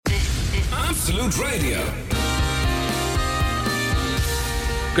Absolute Radio.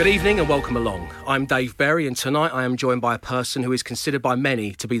 Good evening and welcome along. I'm Dave Berry, and tonight I am joined by a person who is considered by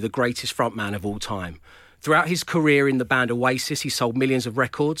many to be the greatest frontman of all time. Throughout his career in the band Oasis, he sold millions of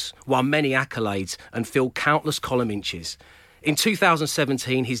records, won many accolades and filled countless column inches. In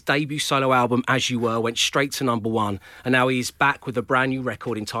 2017, his debut solo album, As You Were, went straight to number one, and now he is back with a brand new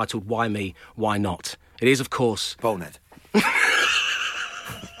record entitled Why Me, Why Not? It is, of course... Bonehead.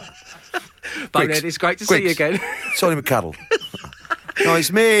 Bonehead, it's great to see you again. Sonny McCaddle. No,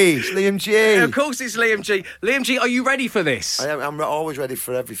 it's me. It's Liam G. Yeah, of course it's Liam G. Liam G, are you ready for this? I'm always ready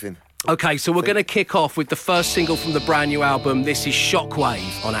for everything. OK, so we're going to kick off with the first single from the brand new album. This is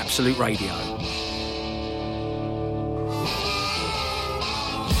Shockwave on Absolute Radio.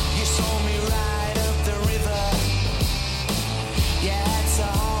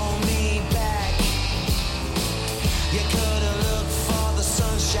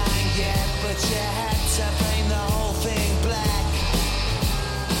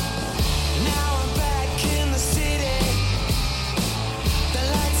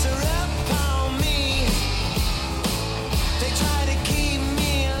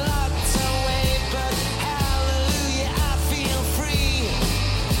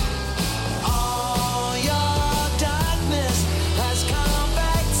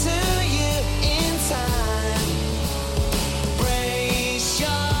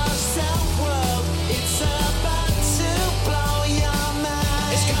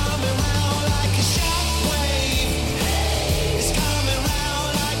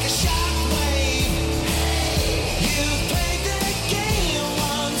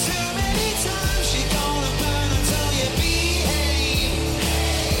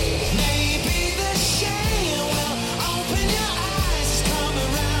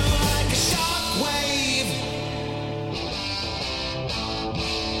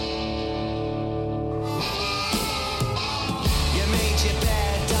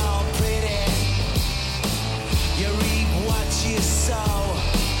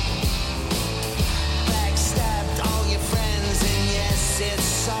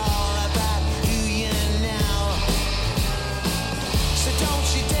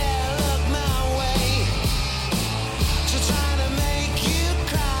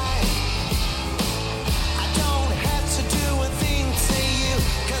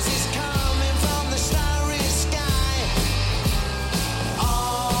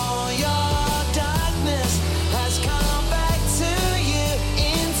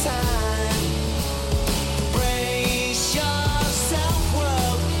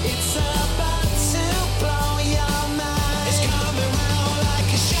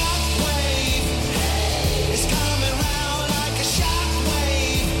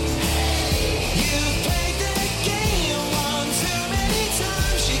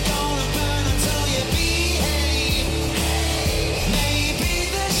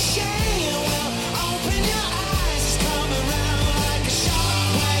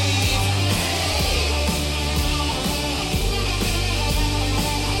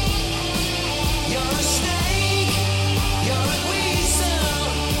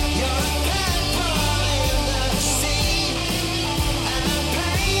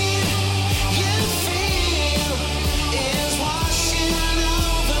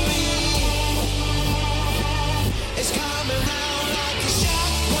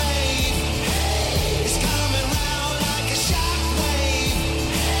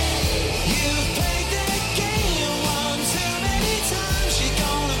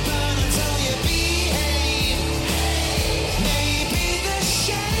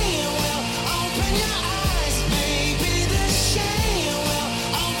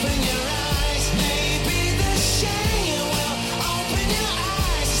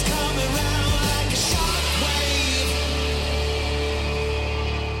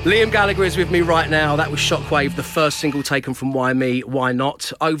 Liam Gallagher is with me right now. That was Shockwave, the first single taken from Why Me, Why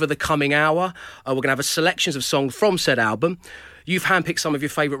Not? Over the coming hour, we're going to have a selections of songs from said album. You've handpicked some of your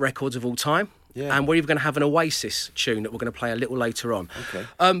favourite records of all time. Yeah. And we're even going to have an Oasis tune that we're going to play a little later on. Okay.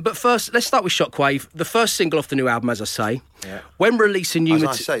 But first, let's start with Shockwave, the first single off the new album, as I say. Yeah. When releasing new material...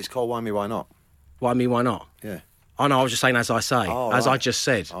 As I say, it's called Why Me, Why Not? Why Me, Why Not? Yeah. Oh no, I was just saying as I say, as I just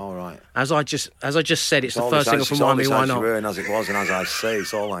said. Oh right. As I just said, it's the first single from Why Me, Why Not? And as it was, and as I say,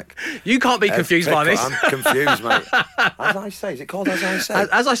 it's all like. You can't be confused by this. I'm confused, mate. As I say, is it called As I Say?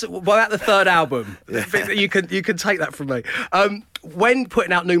 As I said, well, at the third album, Yeah. you can take that from me. When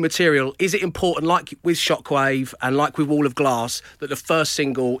putting out new material, is it important, like with Shockwave and like with Wall of Glass, that the first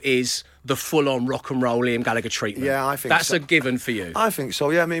single is the full-on rock and roll Liam Gallagher treatment? Yeah, I think that's so. a given for you. I think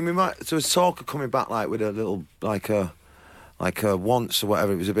so. Yeah, I mean, we might. There was talk of coming back like with a little, like like Once or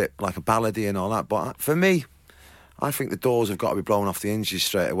whatever. It was a bit like a ballady and all that. But for me, I think the doors have got to be blown off the hinges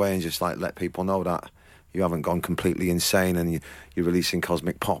straight away and just like let people know that you haven't gone completely insane and you're releasing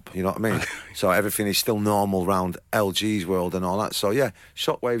cosmic pop, you know what I mean? So everything is still normal around LG's world and all that. So yeah,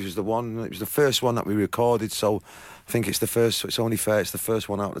 Shockwaves was the one. It was the first one that we recorded, so I think it's the first, so it's only fair it's the first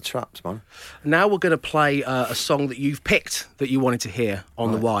one out of the traps, man. Now we're going to play a song that you've picked that you wanted to hear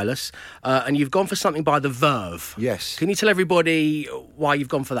on the wireless, and you've gone for something by The Verve. Yes. Can you tell everybody why you've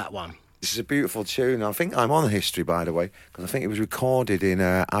gone for that one? This is a beautiful tune. I think I'm on history, by the way, because I think it was recorded in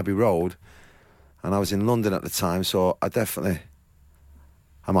Abbey Road, and I was in London at the time, so I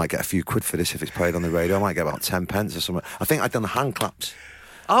might get a few quid for this if it's played on the radio. I might get about 10 pence or something. I think I'd done the hand claps.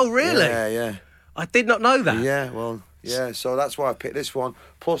 Oh, really? Yeah. I did not know that. Yeah, well, yeah, so that's why I picked this one.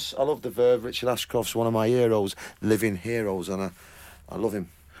 Plus, I love The Verve. Richard Ashcroft's one of my heroes, living heroes, and I love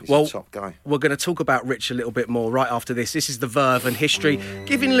him. He's a top guy. We're going to talk about Rich a little bit more right after this. This is The Verve and history,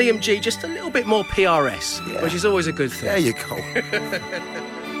 giving Liam G just a little bit more PRS, which is always a good thing. There you go.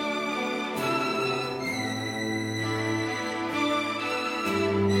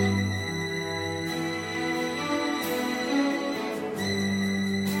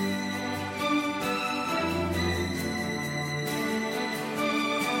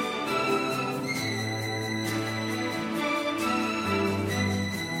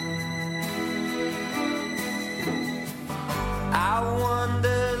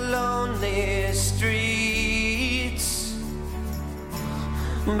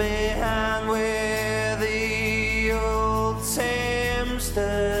 Behind where the old Thames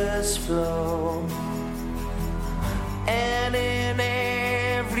does flow, and in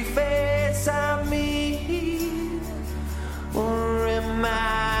every face I meet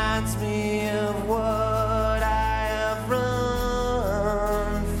reminds me of what I have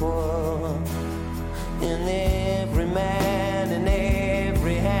run for. In every man, in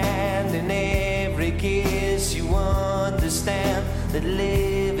every hand, in every kiss, you understand that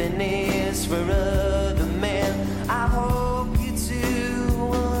living is for other men. I hope you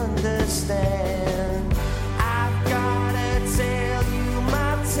do understand. I've gotta tell you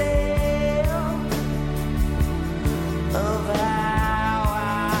my tale of how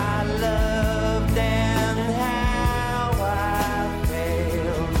I loved and how I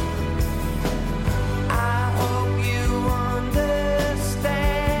failed. I hope you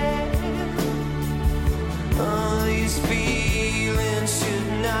understand. These feelings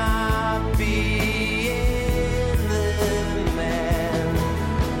should not be in the man.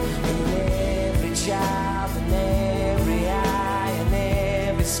 In every child, in every eye, in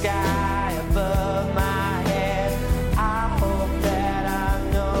every sky above my head, I hope that I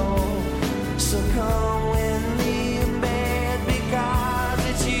know. So come with me in bed, because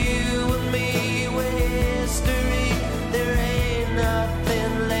it's you and me with history. There ain't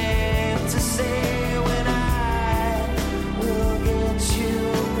nothing left to say when I will get you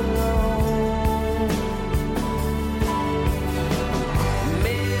alone.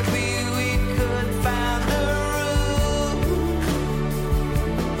 Maybe we could find a room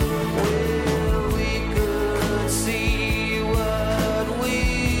where we could see what we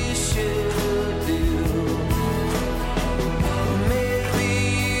should do. Maybe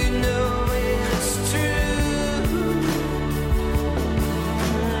you know it's true.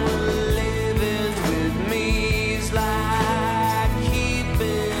 Living with me's like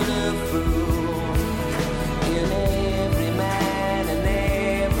keeping a fool. In every man, in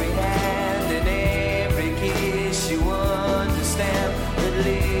every hand, in every kiss, you understand that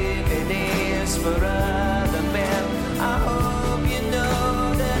living is for other men. I hope you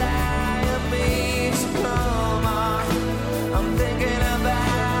know that I am me. So come on, I'm thinking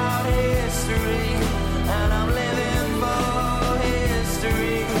about history, and I'm living for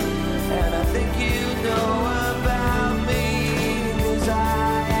history, and I think you know about me, 'cause I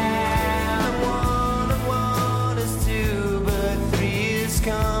am one and one is two, but three is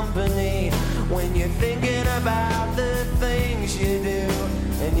company. When you're thinking about the things you do,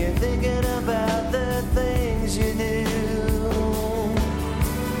 and you're thinking about the things you do,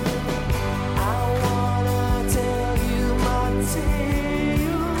 I wanna tell you my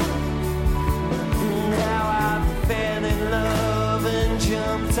tale, how I fell in love and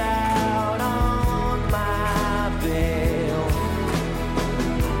jumped out on my bail.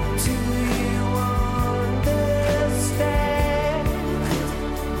 Do you understand?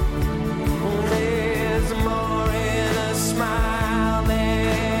 There's more in a smile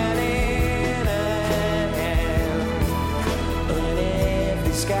than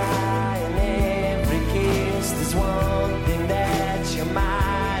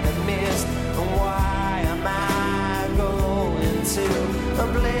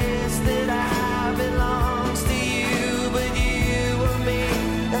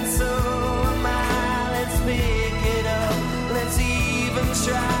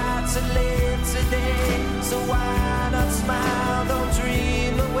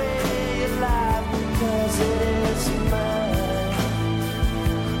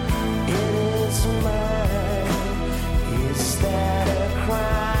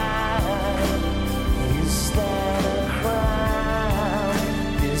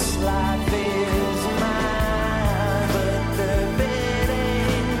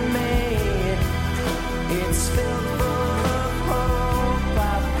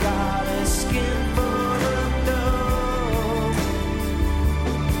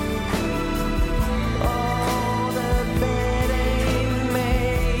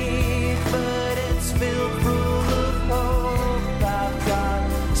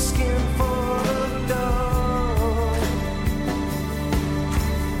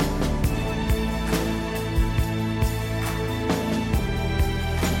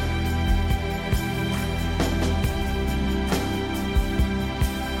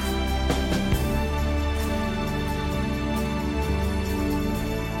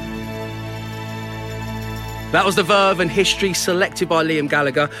That was The Verve and History, selected by Liam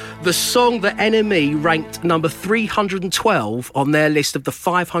Gallagher. The song that NME ranked number 312 on their list of the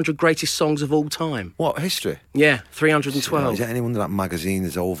 500 greatest songs of all time. What, History? Yeah, 312. Is it any wonder that magazine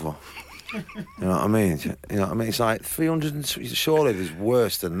is over? You know what I mean? You know what I mean? It's like 300, and surely there's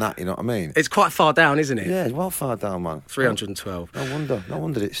worse than that, you know what I mean? It's quite far down, isn't it? Yeah, it's well far down, man. 312. No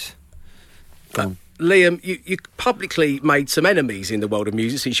wonder it's gone. Liam, you publicly made some enemies in the world of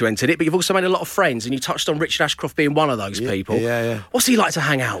music since you entered it, but you've also made a lot of friends, and you touched on Richard Ashcroft being one of those people. Yeah. What's he like to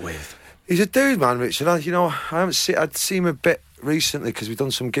hang out with? He's a dude, man, Richard. I'd seen him a bit recently because we've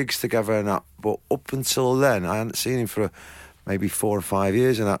done some gigs together and that, but up until then, I hadn't seen him for maybe 4 or 5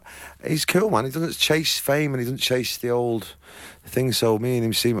 years and that. He's cool, man. He doesn't chase fame and he doesn't chase the old thing, so me and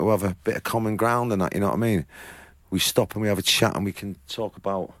him seem to have a bit of common ground and that, you know what I mean? We stop and we have a chat and we can talk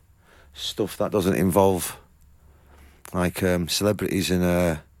about stuff that doesn't involve like celebrities and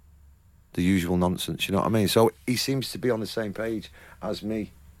the usual nonsense, you know what I mean? So he seems to be on the same page as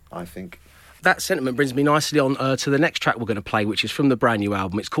me, I think. That sentiment brings me nicely on to the next track we're going to play, which is from the brand new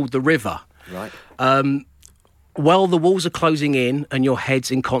album. It's called The River. Right. Well, the walls are closing in and your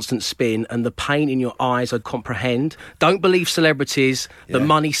head's in constant spin and the pain in your eyes I comprehend. Don't believe celebrities, the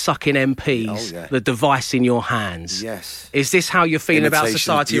money-sucking MPs, the device in your hands. Yes. Is this how you're feeling about Imitation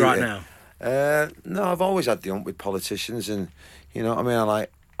society beauty. right now? No, I've always had the hump with politicians and, you know what I mean?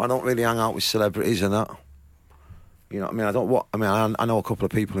 I don't really hang out with celebrities and that. You know what I mean? I know a couple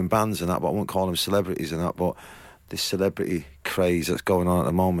of people in bands and that, but I wouldn't call them celebrities and that. But this celebrity craze that's going on at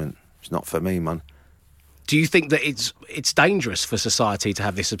the moment, it's not for me, man. Do you think that it's dangerous for society to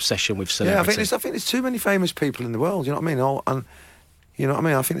have this obsession with celebrity? Yeah, I think there's too many famous people in the world. You know what I mean? And you know what I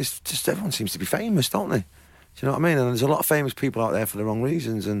mean? I think it's just everyone seems to be famous, don't they? Do you know what I mean? And there's a lot of famous people out there for the wrong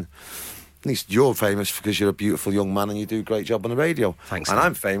reasons. And at least you're famous because you're a beautiful young man and you do a great job on the radio. Thanks. And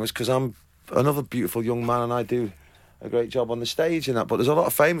I'm famous because I'm another beautiful young man and I do a great job on the stage and that. But there's a lot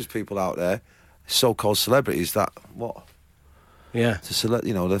of famous people out there, so-called celebrities, that what? Yeah.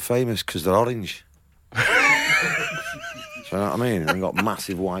 They're famous because they're orange. Do you know what I mean? And got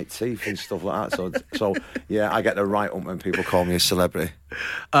massive white teeth and stuff like that. So yeah, I get the right up when people call me a celebrity.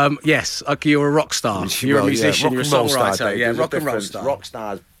 Yes, you're a rock star. You're a musician. You're a songwriter. Rock and roll star. Rock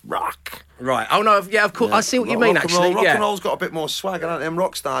stars rock. Right. Oh no. Yeah, of course. Yeah. I see what you mean. Actually, rock and roll's got a bit more swag, aren't they? Them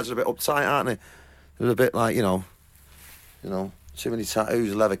rock stars are a bit uptight, aren't they? They're a bit like you know, too many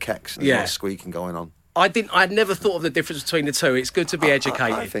tattoos, leather kecks, and a lot of squeaking going on. I'd never thought of the difference between the two. It's good to be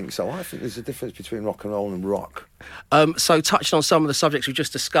educated. I think so. I think there's a difference between rock and roll and rock. So touching on some of the subjects we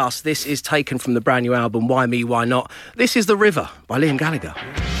just discussed, this is taken from the brand new album, Why Me, Why Not? This is The River by Liam Gallagher.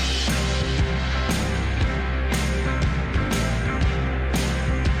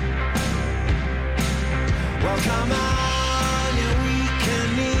 Well, come on, you weak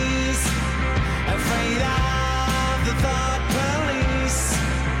knees, afraid of the thought police.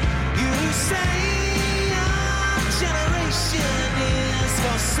 You say generation is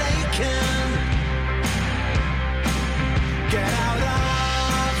forsaken. Get out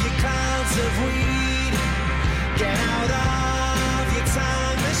of your clouds of weed. Get out of your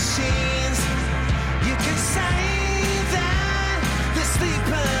time machines. You can say that the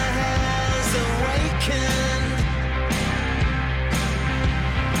sleeper has awakened.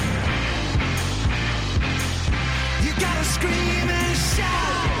 You gotta scream and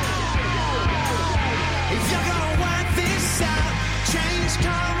shout if you're gonna wipe this out. Change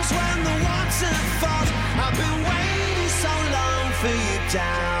comes when the water falls. I've been waiting so long for you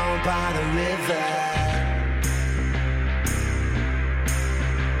down by the river.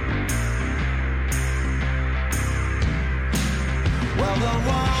 Well, the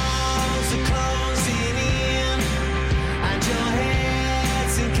walls are closing in and your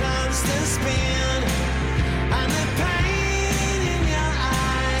head's in constant spin. And the pain in your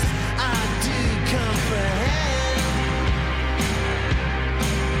eyes I do comprehend.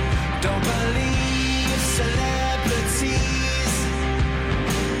 Don't believe celebrities,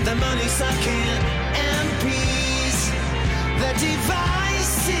 the money-sucking MPs, the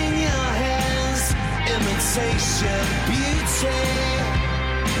device in your hands, imitation beauty.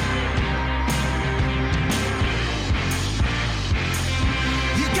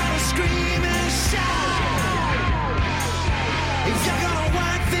 You gotta scream and shout if you're gonna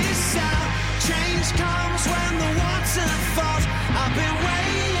wipe this out. Change comes when the water falls. I've been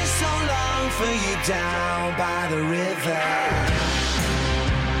waiting so long for you down by the river.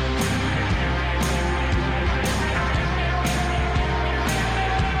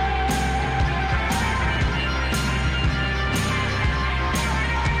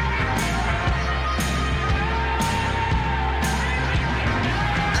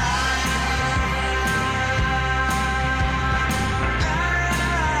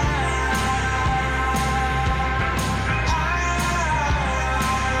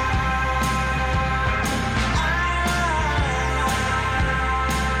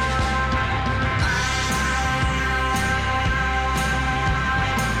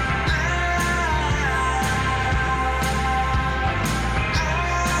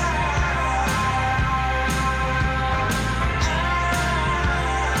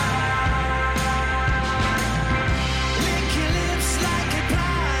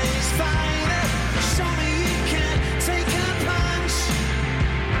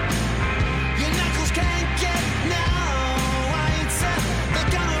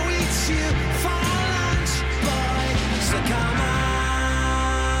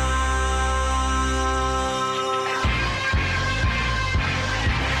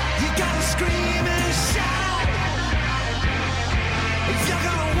 You're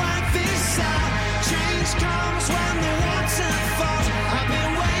gonna wipe this out. Change comes when the water falls. I've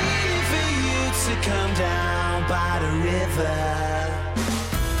been waiting for you to come down by the river.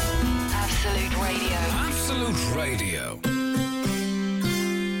 Absolute Radio. Absolute Radio.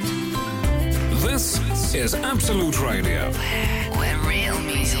 This is Absolute Radio. Where real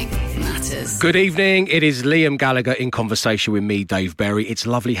music matters. Good evening. It is Liam Gallagher in conversation with me, Dave Berry. It's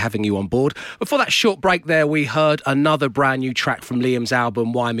lovely having you on board. Before that short break there, we heard another brand new track from Liam's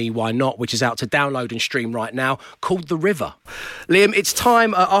album, Why Me, Why Not, which is out to download and stream right now, called The River. Liam, it's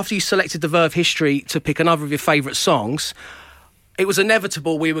time, after you selected the Verve History, to pick another of your favourite songs. It was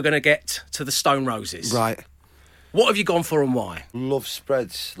inevitable we were going to get to the Stone Roses. Right. What have you gone for and why? Love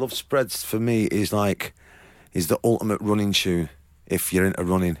Spreads. Love Spreads for me is the ultimate running tune if you're into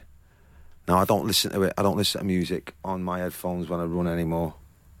running. Now, I don't listen to it. I don't listen to music on my headphones when I run anymore.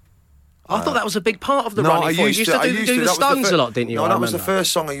 I thought that was a big part of the running for you. You used to do the Stones a lot, didn't you? No, that was the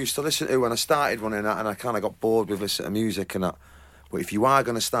first song I used to listen to when I started running, and I kind of got bored with listening to music and that. But if you are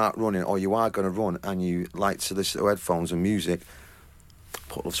going to start running, or you are going to run, and you like to listen to headphones and music,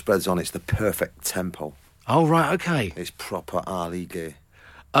 put Love Spreads on. It's the perfect tempo. Oh, right, okay. It's proper Ali gear.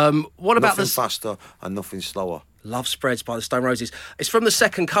 What about nothing faster and nothing slower. Love Spreads by the Stone Roses. It's from The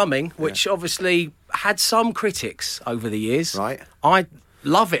Second Coming, which obviously had some critics over the years. Right. I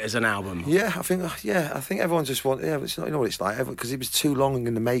love it as an album. Yeah, I think everyone just wants. Yeah, it's not, you know what it's like, because it was too long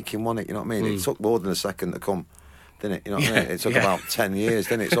in the making, wasn't it? You know what I mean? It took more than a second to come, didn't it? You know what I mean? It took about 10 years,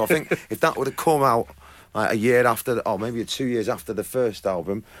 didn't it? So I think if that would have come out like a year after, or maybe 2 years after the first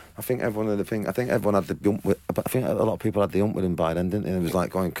album, I think everyone had the ump with. I think a lot of people had the ump with him by then, didn't they? It was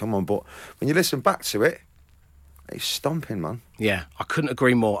like going, come on. But when you listen back to it, it's stomping, man. Yeah, I couldn't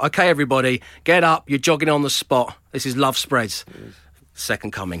agree more. Okay, everybody, get up. You're jogging on the spot. This is Love Spreads.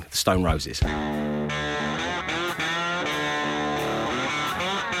 Second Coming, the Stone Roses.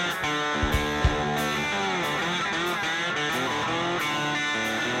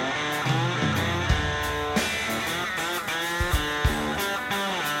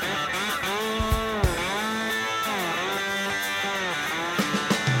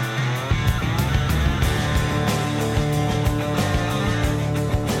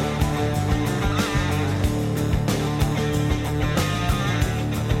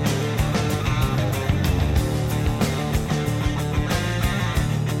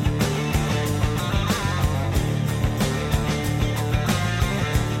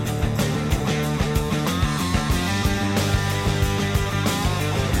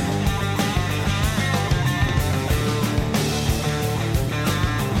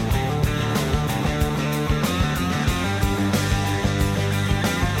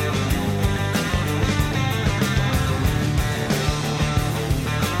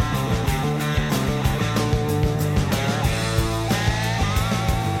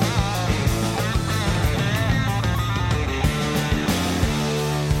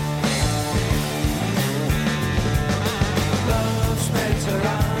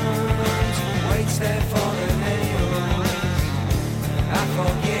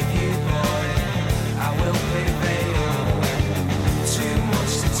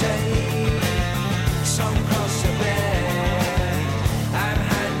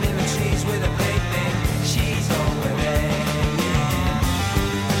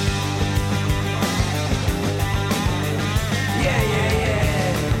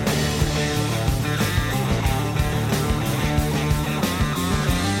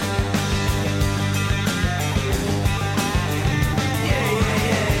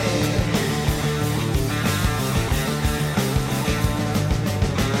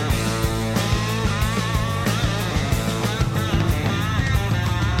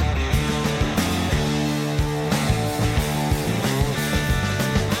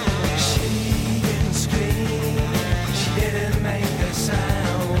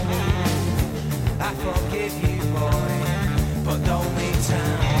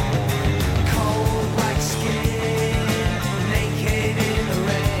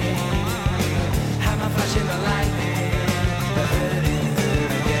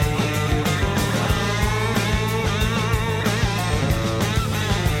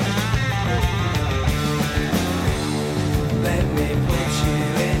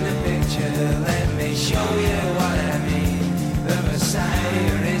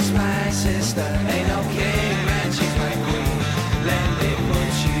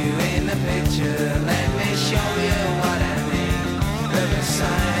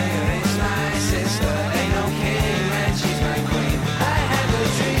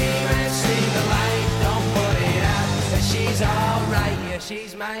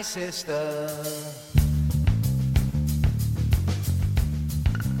 She's my sister.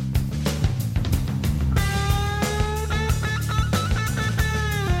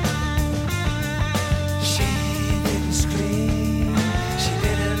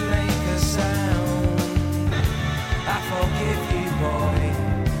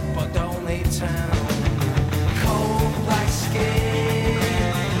 town. Cold black skin,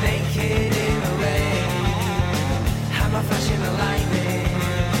 naked in the rain. Hammer flashing the lightning,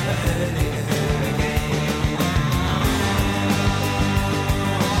 I heard it again.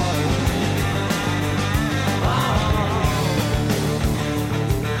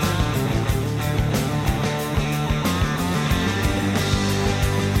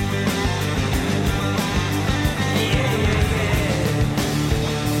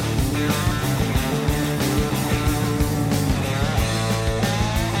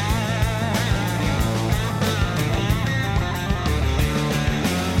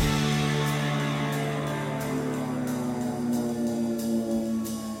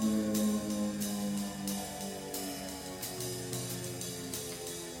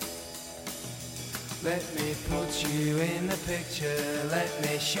 Let me put you in the picture, let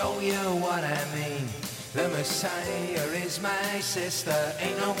me show you what I mean. The Messiah is my sister,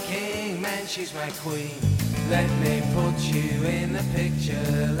 ain't no king, man, she's my queen. Let me put you in the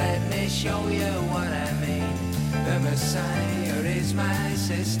picture, let me show you what I mean. The Messiah is my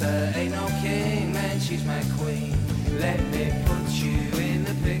sister, ain't no king, man, she's my queen. Let me put you in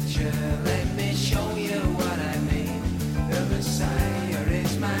the picture, let me show you what I mean. The Messiah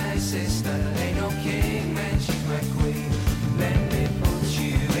is my sister, ain't no king, man, she's my queen. Let me put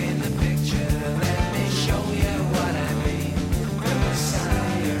you in the picture, let me show you what I mean. The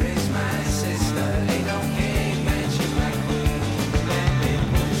Messiah is my sister, ain't no king, man, she's my queen. Let me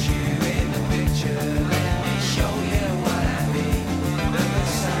put you in the picture, let me show you what I mean. The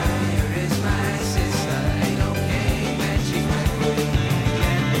Messiah is my sister, ain't no king, man, she's my queen.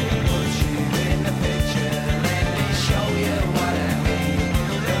 Let me put you in the picture, let me show you what I mean.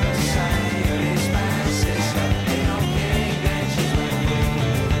 The Messiah is my sister, ain't no king, man, she's my queen. Let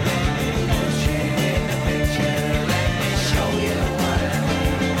me put you in the picture, let me show you what I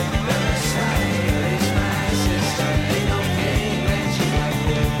mean. The Messiah is my sister, ain't no king, man, she's my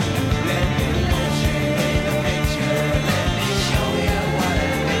queen. Let me put you in the picture, let me show you what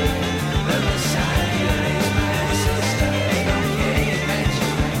I mean. The Messiah is my sister, ain't no king, man,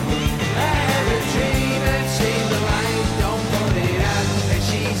 she's my queen. I had a dream and seen the light, don't put it out, and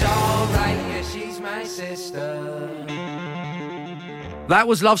she's alright, yeah, she's my sister. That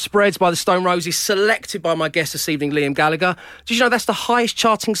was Love Spreads by the Stone Roses, selected by my guest this evening, Liam Gallagher. Did you know that's the highest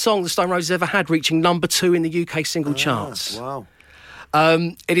charting song the Stone Roses ever had, reaching number 2 in the UK single charts? Wow.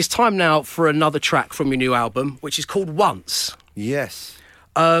 It is time now for another track from your new album, which is called Once. Yes.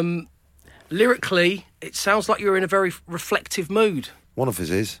 Lyrically, it sounds like you're in a very reflective mood. One of us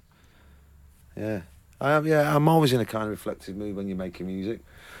is. Yeah. I am, yeah, I'm always in a kind of reflective mood when you're making music.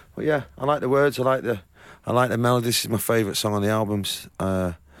 But yeah, I like the words, I like the melody. This is my favourite song on the albums.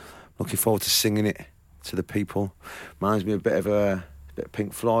 Looking forward to singing it to the people. Reminds me a bit of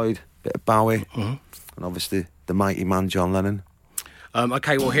Pink Floyd, a bit of Bowie, and obviously the mighty man John Lennon.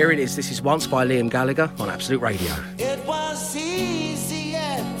 OK, well, here it is. This is Once by Liam Gallagher on Absolute Radio. It was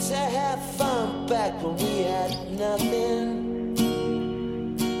easier to have fun back when we had nothing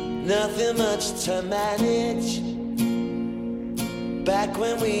much to manage. Back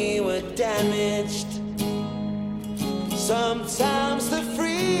when we were damaged. Sometimes the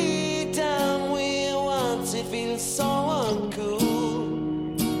freedom we wanted feels so uncool.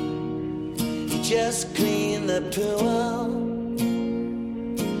 You just clean the pool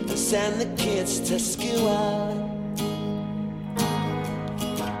and send the kids to school.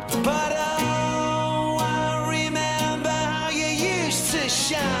 But oh, I remember how you used to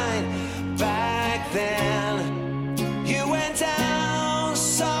shine back then. You went down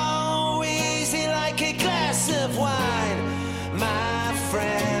so easy like a glass of wine, my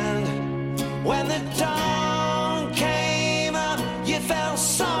friend. When the dawn came up, you felt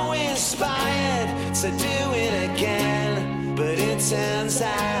so inspired to do it again. But it turns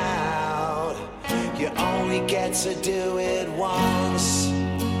out you only get to do it once.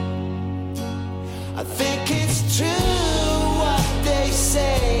 I think it's true what they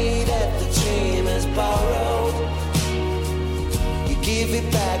say, that the dream is borrowed. You give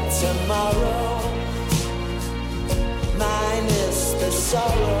it back tomorrow, minus the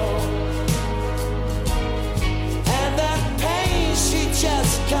sorrow. And that pain, she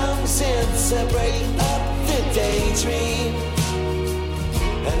just comes in to break up the daydream.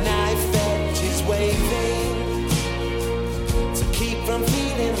 A knife edge is waving to keep from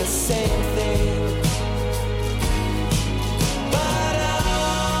feeling the same thing.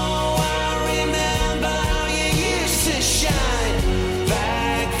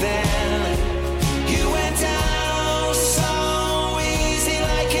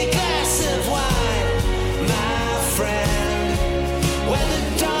 When the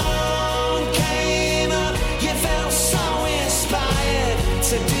dawn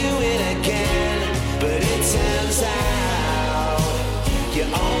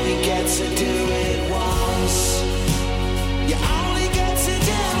to do it once. You only get to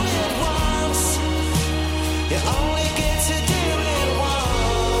do it once. You only get to do it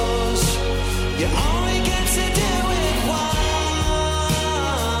once. You only get to do it once.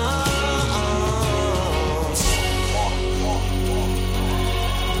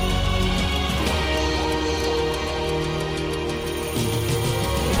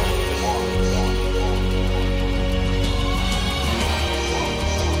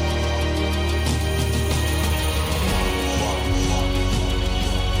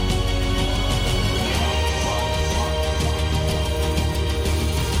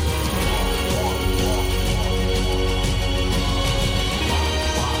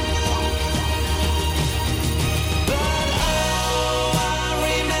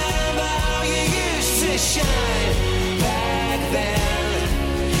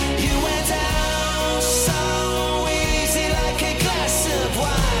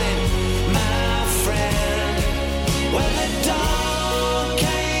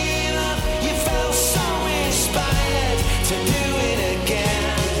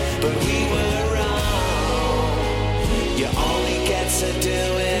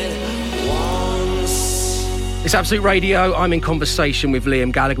 It's Absolute Radio. I'm in conversation with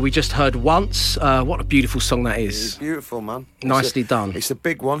Liam Gallagher. We just heard Once. What a beautiful song that is. It's beautiful, man. Nicely done. It's a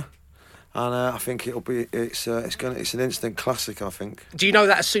big one, and I think it's an instant classic. I think. Do you know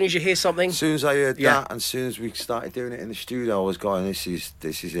that as soon as you hear something? As soon as I heard Yeah. that, and as soon as we started doing it in the studio, I was going, "This is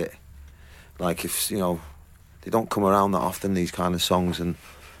it." Like, if they don't come around that often, these kind of songs, and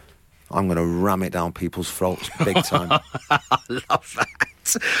I'm going to ram it down people's throats big time. I love that.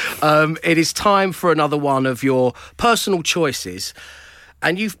 It is time for another one of your personal choices,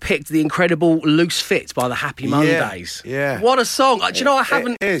 and you've picked the incredible Loose Fit by the Happy Mondays. Yeah. What a song. Do you know, I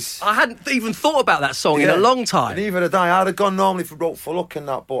hadn't even thought about that song in a long time. Neither had I. I'd have gone normally for Broke for Luck and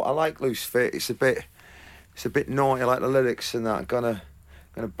that, but I like Loose Fit. It's a bit naughty, I like the lyrics and that. Gonna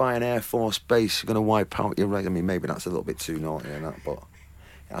buy an Air Force base, gonna wipe out your right. I mean, maybe that's a little bit too naughty and that, but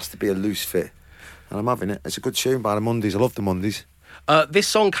it has to be a loose fit. And I'm having it. It's a good tune by the Mondays. I love the Mondays. This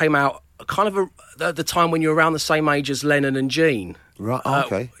song came out kind of at the time when you were around the same age as Lennon and Gene. Right,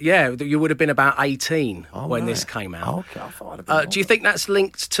 okay. Yeah, you would have been about 18 when this came out. Okay, I thought I'd have been do you think that's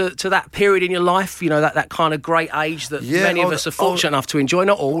linked to that period in your life? You know, that kind of great age that many of us are fortunate enough to enjoy.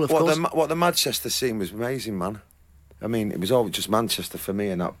 Not all, of course. What the Manchester scene was amazing, man. I mean, it was all just Manchester for me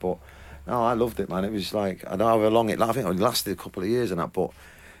and that, but no, I loved it, man. It was like, I don't know how long I think it only lasted a couple of years and that, but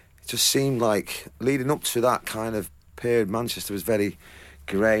it just seemed like leading up to that kind of period, Manchester was very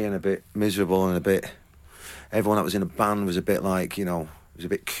grey and a bit miserable and a bit. Everyone that was in a band was a bit like, it was a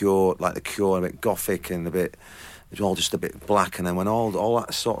bit Cure, like the Cure, a bit gothic and it was all just a bit black. And then when all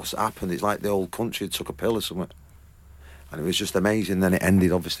that sort of happened, it's like the old country took a pill or something, and it was just amazing. Then it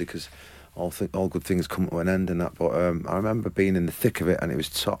ended, obviously, because all good things come to an end and that. But I remember being in the thick of it, and it was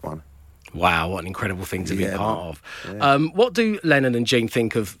top, man. Wow, what an incredible thing to be part of. Yeah. What do Lennon and Gene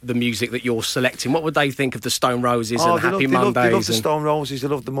think of the music that you're selecting? What would they think of the Stone Roses and Happy Mondays? They love the Stone Roses, they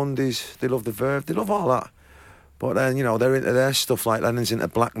love the Mondays, they love the Verve, they love all that. But then, they're into their stuff. Like Lennon's into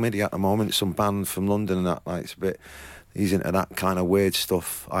Black Midi at the moment, some band from London and that. Like, he's into that kind of weird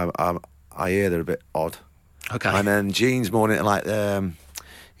stuff. I hear they're a bit odd. Okay. And then Gene's more into like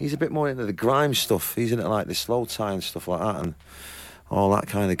he's a bit more into the grime stuff. He's into like the slow tie and stuff like that and all that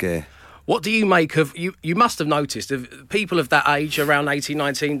kind of gear. What do you make of, you must have noticed, of people of that age, around 18,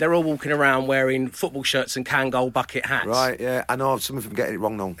 19, they're all walking around wearing football shirts and Kangol bucket hats. Right, yeah. I know some of them getting it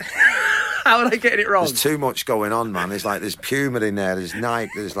wrong now. How are they getting it wrong? There's too much going on, man. There's Puma in there, there's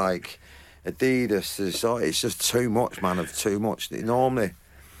Nike, there's like Adidas, it's just too much, man, of too much. Normally, you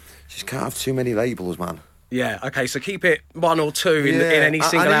just can't have too many labels, man. Yeah, okay, so keep it one or two in any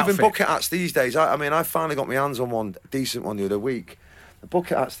single outfit. And even bucket hats these days, I finally got my hands on one, decent one the other week. The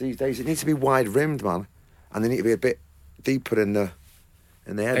bucket hats these days, it needs to be wide rimmed, man, and they need to be a bit deeper in the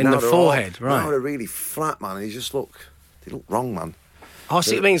head. In the forehead, right? Now they're really flat, man. And they look wrong, man. Oh, I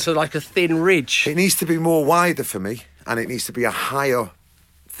see what you mean. So like a thin ridge. It needs to be more wider for me, and it needs to be a higher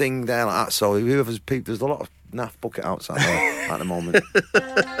thing there like that. So whoever's peeped, there's a lot of naff bucket outs out there at the moment.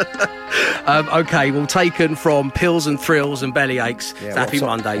 Okay, well, taken from Pills and Thrills and Bellyaches, Happy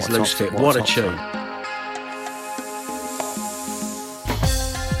Mondays, Loose Fit. What a tune.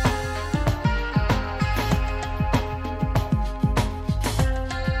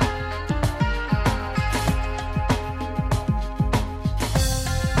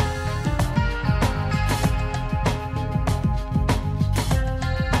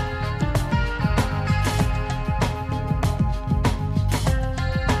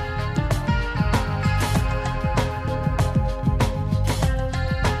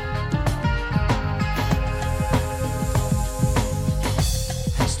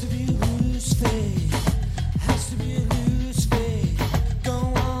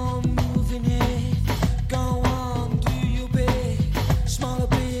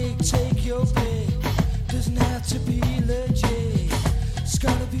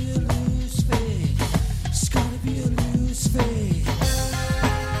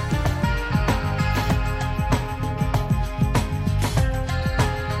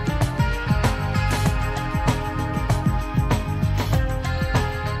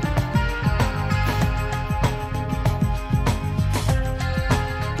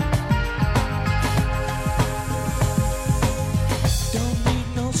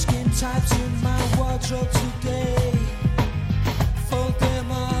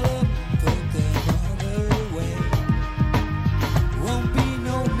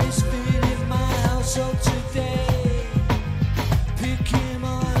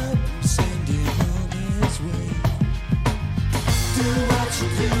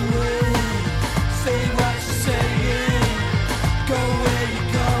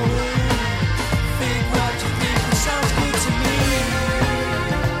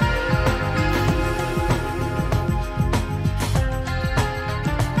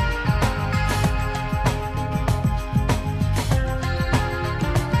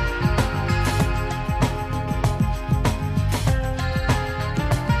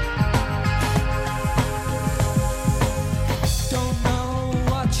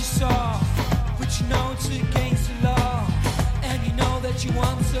 but you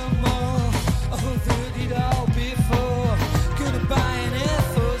want some more. Oh, heard it all before. Gonna buy an Air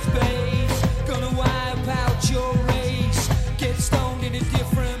Force base, gonna wipe out your race, get stoned in a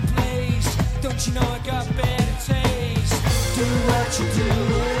different place. Don't you know I got better taste? Do what you're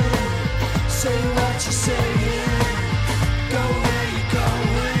doing, say what you're saying, go where you're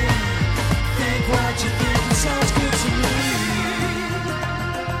going, think what you think. It sounds good to me.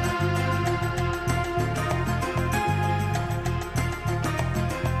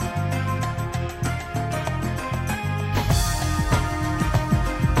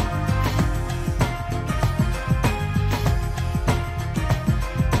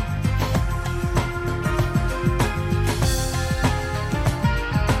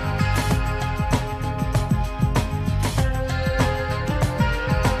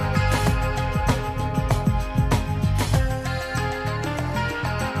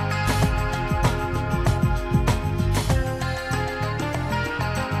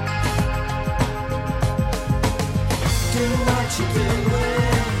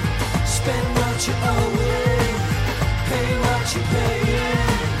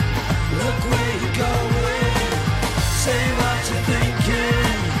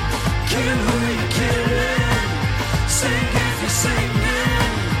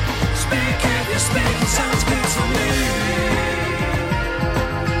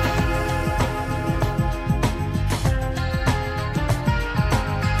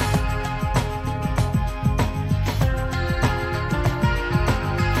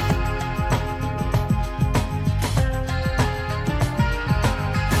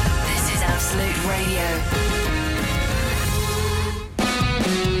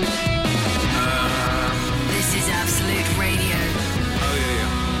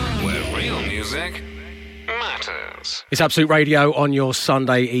 It's Absolute Radio on your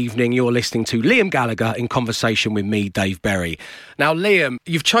Sunday evening. You're listening to Liam Gallagher in conversation with me, Dave Berry. Now, Liam,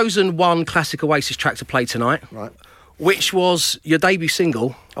 you've chosen one classic Oasis track to play tonight. Right. Which was your debut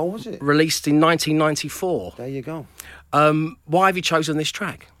single. Oh, was it? Released in 1994. There you go. Why have you chosen this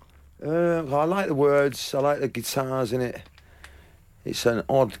track? I like the words. I like the guitars in it. It's an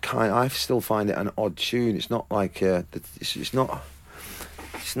odd kind. I still find it an odd tune. It's not like it's not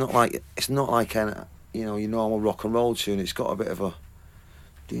like an your normal rock and roll tune. It's got a bit of a,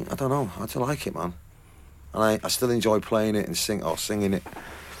 I don't know. I don't like it, man. And I still enjoy playing it and singing it.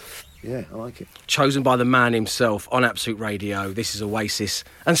 Yeah, I like it. Chosen by the man himself on Absolute Radio. This is Oasis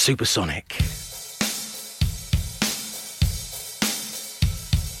and Supersonic.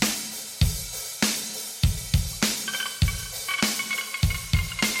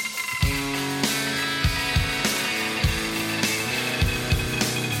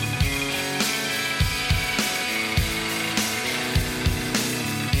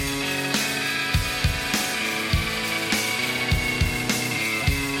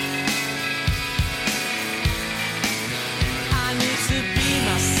 I need to be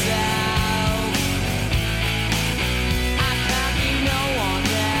myself.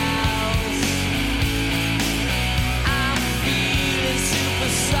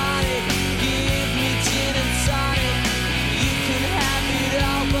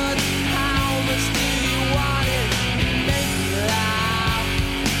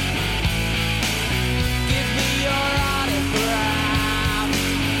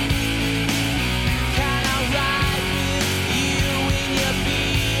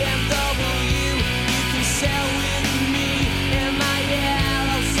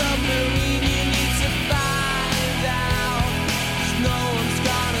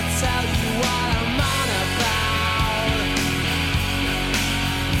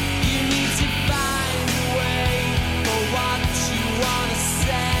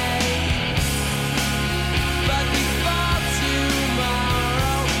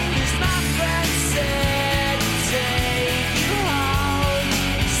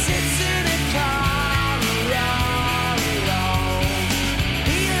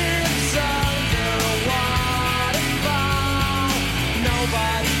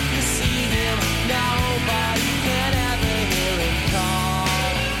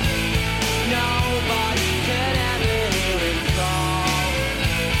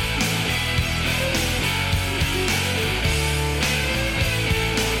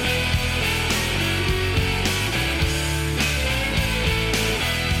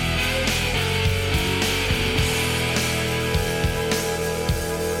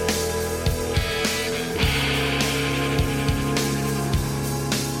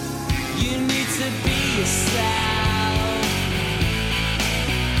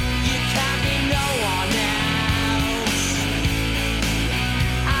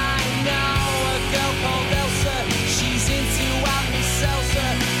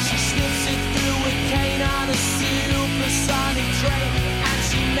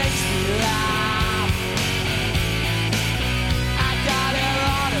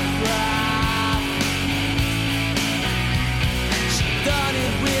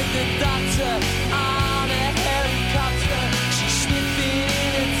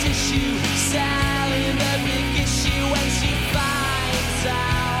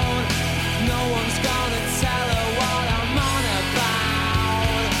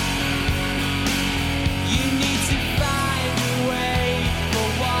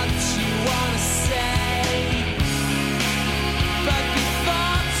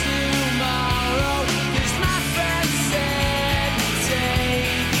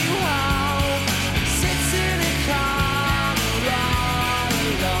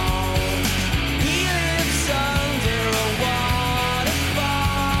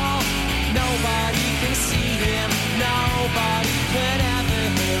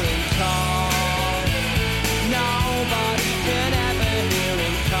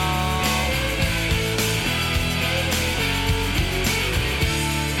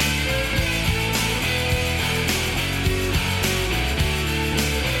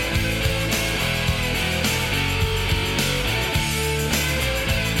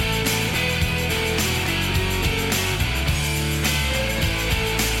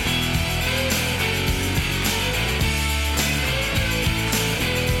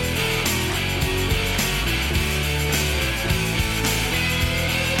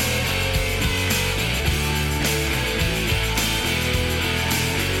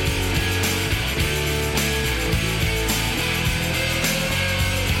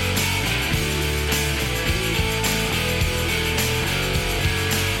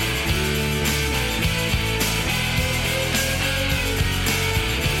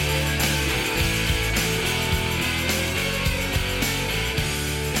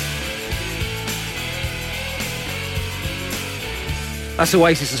 That's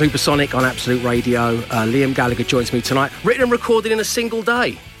Oasis and Supersonic on Absolute Radio. Liam Gallagher joins me tonight. Written and recorded in a single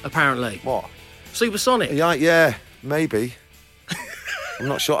day, apparently. What? Supersonic. Yeah, maybe. I'm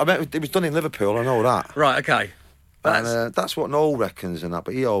not sure. I mean, it was done in Liverpool, I know that. Right, okay. And that's what Noel reckons and that,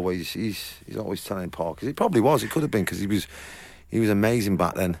 but he's always telling Paul, because he probably was, it could have been, because he was amazing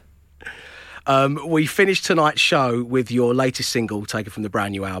back then. We finished tonight's show with your latest single taken from the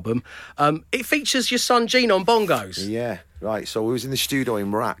brand new album. It features your son Gene on bongos. Yeah, right. So we was in the studio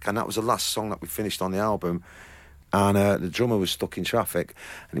in Iraq, and that was the last song that we finished on the album. And the drummer was stuck in traffic,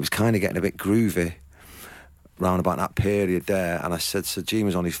 and it was kind of getting a bit groovy round about that period there. And I said, so Gene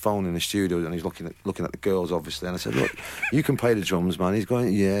was on his phone in the studio, and he's looking at the girls, obviously. And I said, look, you can play the drums, man. He's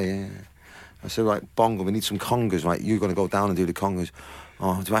going, yeah. I said, right, bongo, we need some congas, right? You're going to go down and do the congas.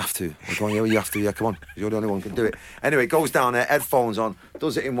 Oh, do I have to? I'm going, yeah, you have to. Yeah, come on. You're the only one who can do it. Anyway, goes down there, headphones on,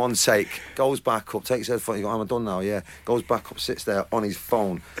 does it in one take, goes back up, takes headphones, you go, I'm done now, yeah. Goes back up, sits there on his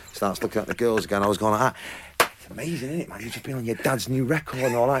phone, starts looking at the girls again. I was going like that. It's amazing, isn't it, man? You've just been on your dad's new record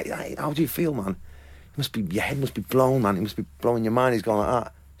and all that. How do you feel, man? Your head must be blown, man. It must be blowing your mind. He's going like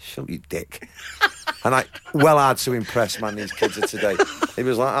that. Shut you dick. And well hard to impress, man, these kids of today. He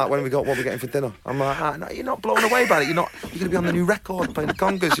was like, what are we getting for dinner? I'm like, no, you're not blown away by it. You're going to be on the new record playing the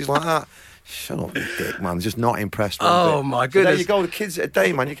congas. He's like, shut up, you dick, man. Just not impressed. Oh, my goodness. So there you go, the kids a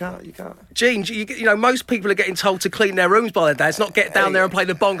day, man. You can't. Gene, you know, most people are getting told to clean their rooms by their dads, not get down there and play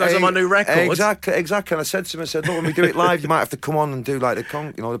the bongos on my new record. Exactly. And I said to him, look, when we do it live, you might have to come on and do like the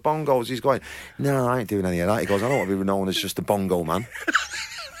bongos. He's going, no, I ain't doing any of that. He goes, I don't want to be known as just a bongo man.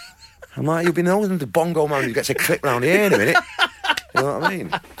 I'm like, you'll be known as the bongo man who gets a click round here in a minute. You know what I mean?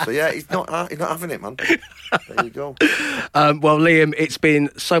 So yeah, he's not having it, man. There you go. Well, Liam, it's been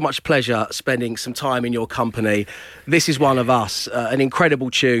so much pleasure spending some time in your company. This is One of Us, an incredible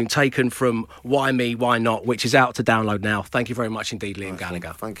tune taken from Why Me, Why Not, which is out to download now. Thank you very much indeed, Liam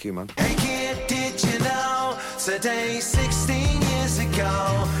Gallagher. Thank you, man. Hey kid, did you know today 16 years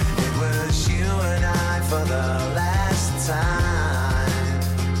ago it was you and I for the last time.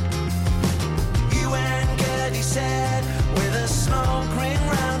 You and Gertie said with a smoke ring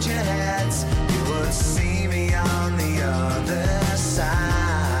round your heads you would see me on the other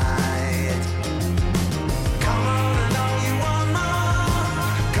side. Come on, I know you want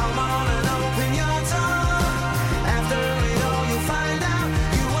more. Come on and open your door. After it all you'll find out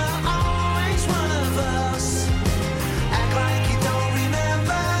you were always one of us. Act like you don't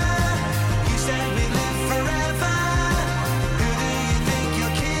remember. You said we live forever. Who do you think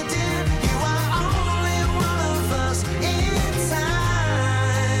you're kidding? You are only one of us in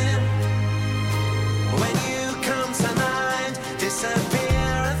time. When you come to mind, disappear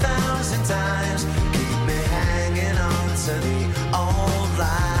 1,000 times. Keep me hanging on to the old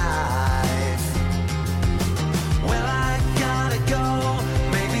life. Well, I gotta go,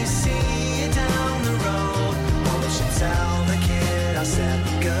 maybe see you down the road. Won't you tell the kid I said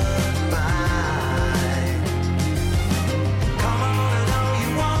goodbye? Come on, I know you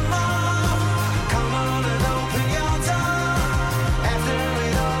want more. Come on and open your door. After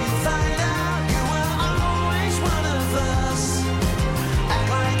it all you find out you were always one of us. Act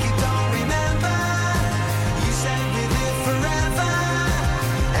like you don't remember. You said we live forever.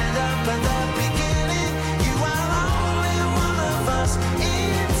 And up at the beginning you are only one of us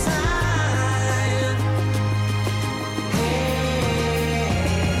in time.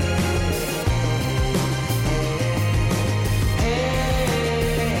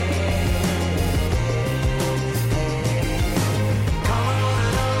 Come on, I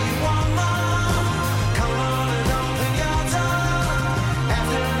know you want more. Come on and open your door.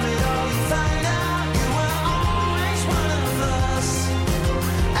 After it all you find out you were always one of us.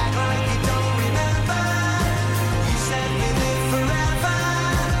 Act like you don't remember. You said we live forever.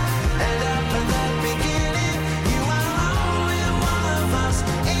 And up at the beginning you were only one of us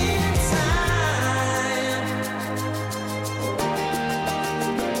in time.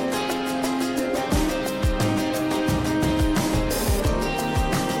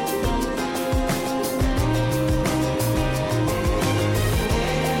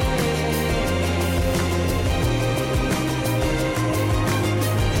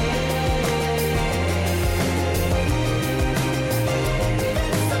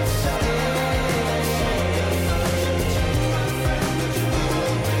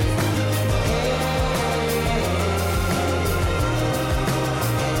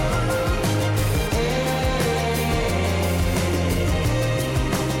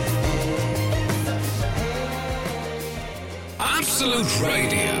 Absolute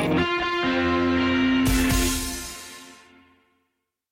Radio.